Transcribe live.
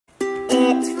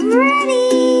it's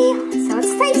ready! So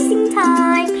it's tasting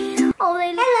time! Oh,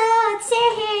 hello, it's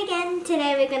Sarah here again.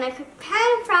 Today we're going to cook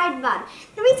pan-fried bun.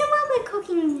 The reason why we're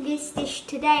cooking this dish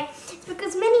today is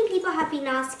because many people have been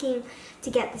asking to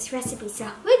get this recipe,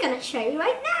 so we're going to show you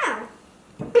right now.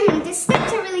 The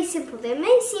steps are really simple. They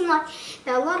may seem like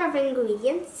there are a lot of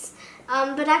ingredients,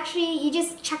 but actually you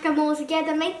just chuck them all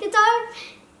together, make the dough,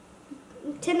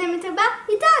 turn them into a bun,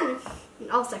 you're done. And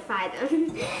also fry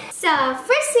them. So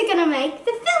first we're going to make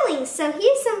the filling. So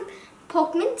here's some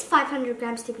pork mince, 500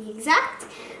 grams to be exact.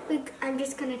 I'm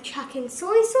just going to chuck in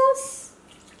soy sauce,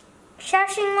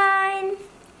 Szechuan,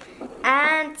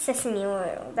 and sesame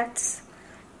oil. That's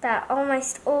about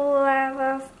almost all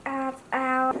of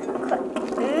our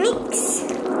mix.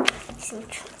 Some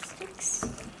chopsticks.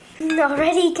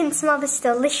 Already you can smell this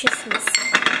deliciousness.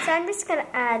 So I'm just going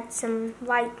to add some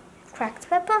white cracked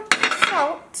pepper,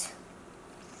 salt,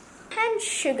 and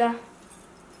sugar.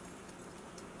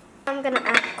 I'm going to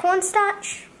add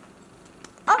cornstarch.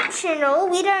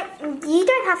 Optional, you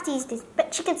don't have to use this,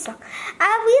 but chicken stock.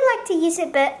 We like to use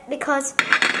it because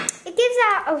it gives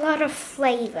out a lot of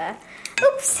flavor.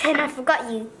 Oops, and I forgot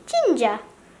you, ginger.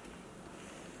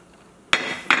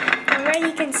 Already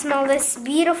you can smell this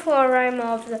beautiful aroma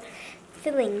of the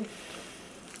filling.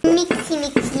 Mixy,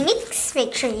 mixy, mix.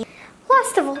 Make sure you,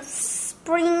 last of all,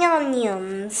 spring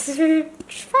onions.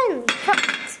 Finely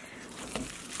chopped.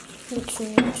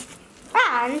 Mixy, mix.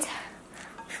 And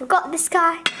forgot this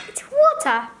guy, it's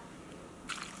water.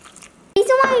 The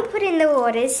reason why we put in the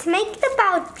water is to make the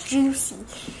bao juicy.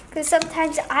 Because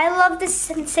sometimes I love the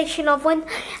sensation of when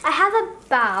I have a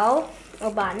bao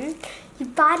or bun, you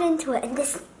bite into it and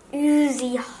this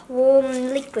oozy, warm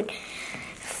liquid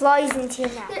flies into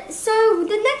your mouth. So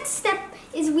the next step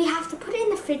is we have to put it in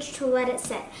the fridge to let it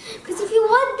set. Because if you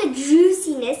want the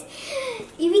juiciness,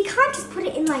 we can't just put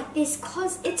it in like this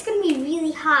because it's going to be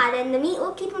really hard and the meat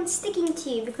will keep on sticking to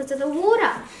you because of the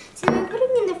water. So we're putting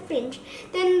it in the fridge.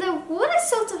 Then the water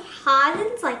sort of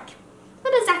hardens, like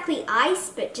not exactly ice,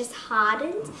 but just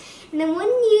hardens. And then when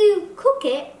you cook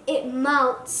it, it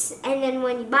melts. And then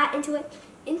when you bite into it,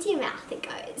 into your mouth it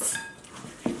goes.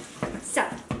 So,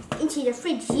 into the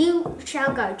fridge you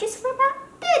shall go, just for about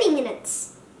 30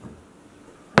 minutes.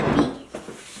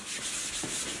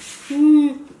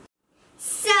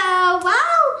 So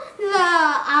while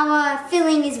our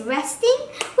filling is resting,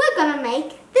 we're gonna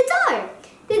make the dough.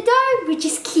 The dough, we're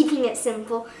just keeping it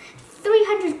simple.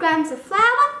 300 grams of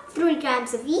flour, 3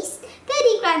 grams of yeast,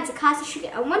 30 grams of caster sugar,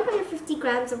 and 150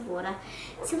 grams of water.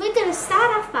 So we're gonna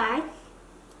start off by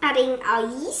adding our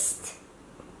yeast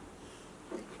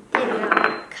and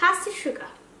our caster sugar,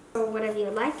 or whatever you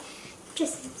like.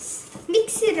 Just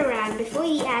mix it around before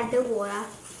you add the water.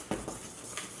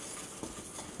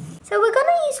 So we're going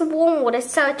to use warm water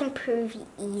so it can prove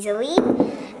easily,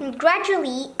 and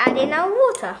gradually add in our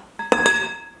water.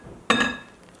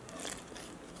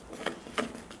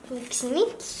 Mix,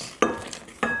 mix.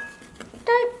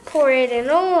 Don't pour it in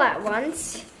all at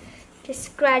once,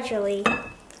 just gradually.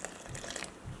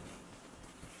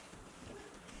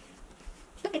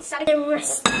 It's starting to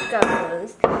rest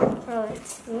goes. Oh,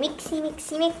 it's mixy,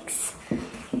 mixy, mix.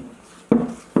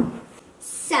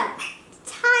 So,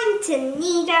 time to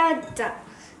knead our dough.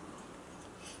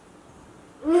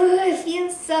 Ooh, it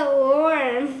feels so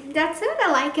warm. That's what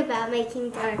I like about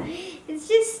making dough. It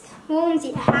just warms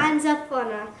your hands up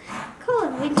on a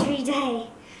cold wintry day.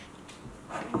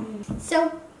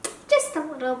 So, just a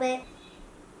little bit.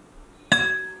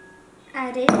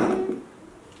 Add in.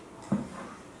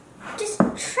 Just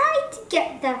try to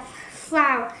get the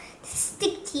flour to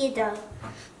stick to your dough.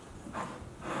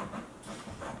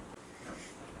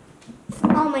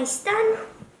 Almost done.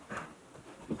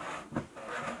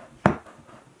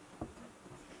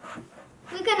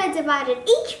 We're going to divide it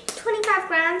each 25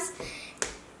 grams.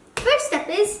 First step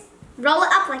is roll it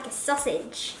up like a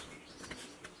sausage.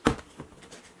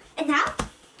 And now,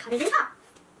 cut it in half.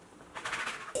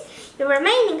 The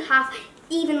remaining half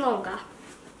even longer.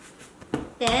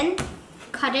 Then,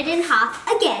 cut it in half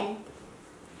again.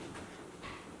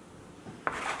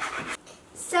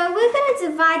 So we're going to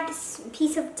divide this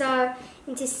piece of dough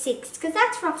into 6, because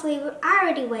that's roughly, I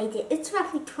already weighed it, it's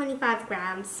roughly 25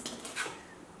 grams.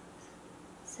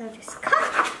 So just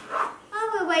cut. While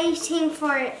we're waiting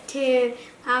for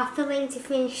our filling to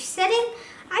finish setting,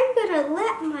 I'm going to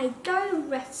let my dough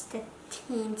rest a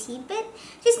teensy bit.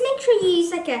 Just make sure you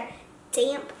use like a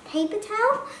damp paper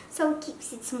towel so it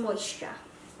keeps its moisture.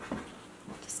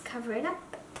 Just cover it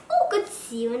up. All good.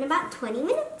 See you in about 20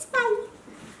 minutes. Bye.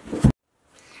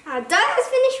 Our dough has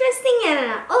finished resting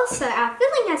and also our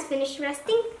filling has finished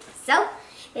resting. So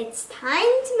it's time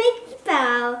to make the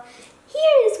bao. Here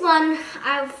one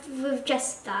we've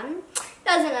just done.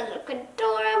 Doesn't it look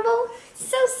adorable?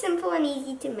 So simple and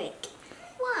easy to make.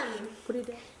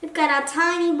 We've got our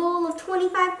tiny ball of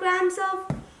 25 grams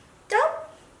of dough.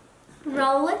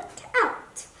 Roll it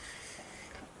out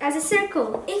as a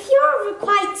circle. If you're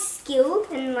quite skilled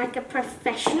and like a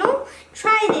professional,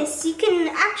 try this. You can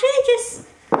actually just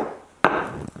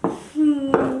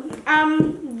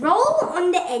roll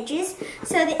on the edges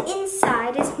so the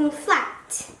inside is more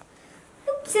flat.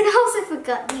 Oops, and I also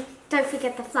forgot, don't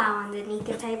forget the flour underneath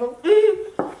your table.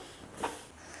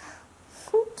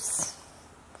 Oops.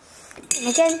 And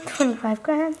again, 25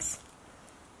 grams.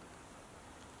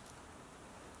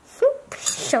 Oop,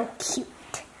 so cute.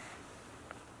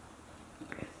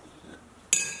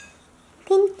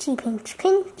 Pinchy, pinch,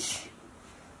 pinch.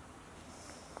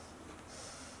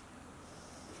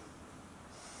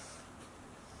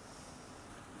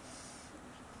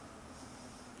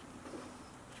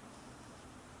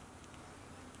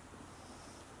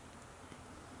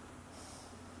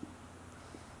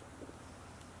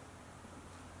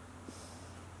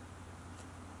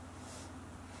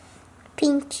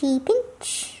 Pinchy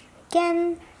pinch.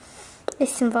 Again,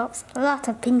 this involves a lot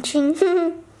of pinching.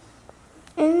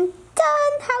 And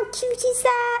done! How cute is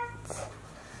that?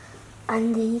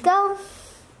 And there you go.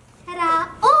 Ta-da!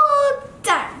 All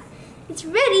done! It's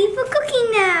ready for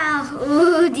cooking now.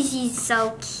 Oh, this is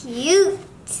so cute.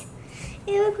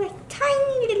 They look like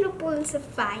tiny little balls of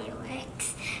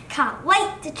fireworks. Can't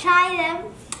wait to try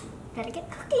them. Better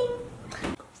get cooking.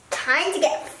 Time to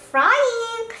get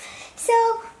frying.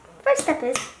 So, first step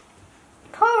is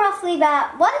pour roughly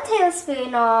about 1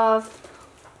 tablespoon of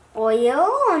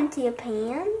oil onto your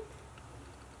pan.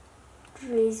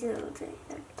 Drizzle it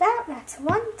like that. That's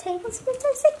 1 tablespoon. And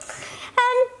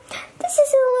this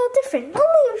is a little different.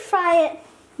 Normally we fry it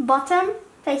bottom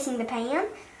facing the pan.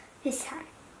 This time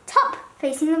top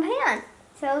facing the pan.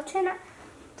 So it'll turn out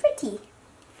pretty.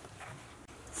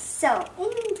 So in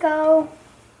you go.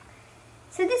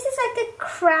 So this is like a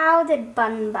crowded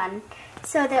bun.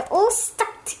 So they're all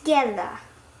stuck together.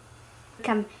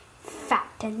 Become fat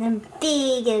and then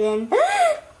big and then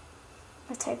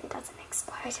let's hope it doesn't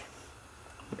explode.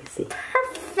 Perfect.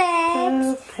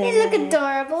 They look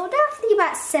adorable. They're roughly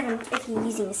about 7 if you're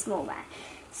using a small bag.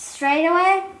 Straight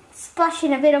away, splash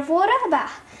in a bit of water, about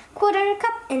 1/4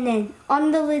 cup, and then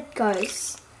on the lid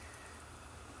goes.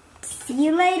 See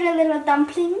you later, little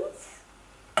dumplings.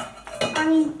 On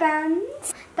these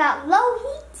buns. About low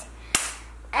heat.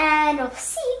 And we'll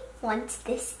see once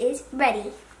this is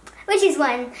ready. Which is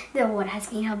when the water has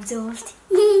been absorbed.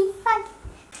 Fun.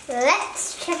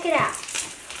 Let's check it out.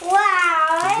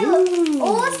 Wow, they look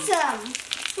awesome.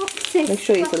 Make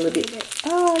sure it's a little bit.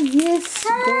 Oh yes,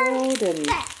 golden.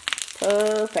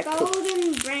 Perfect.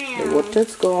 Golden brown. The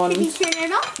water's gone. Can you turn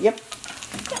it off? Yep.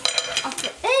 Off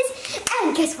it is.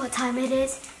 And guess what time it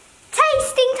is?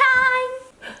 Tasting time.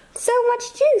 So much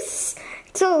juice.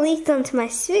 It's all leaked onto my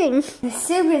spoon. The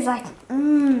soup is like,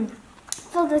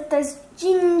 filled with those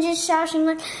ginger sauce, and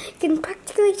like you can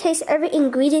practically taste every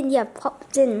ingredient you have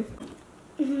popped in.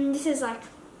 This is like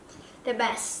the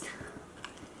best.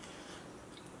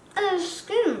 And the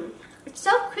skin, it's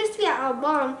so crispy at our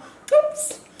bottom.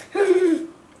 Oops.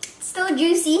 It's still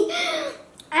juicy,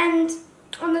 and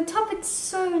on the top it's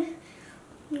so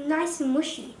nice and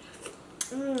mushy.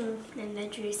 And the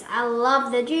juice, I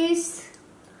love the juice.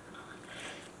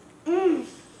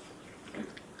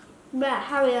 But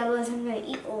hurry, otherwise I'm gonna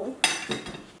eat all.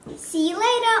 See you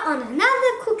later on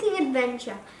another cooking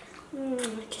adventure.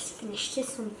 Just finish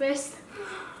this one first.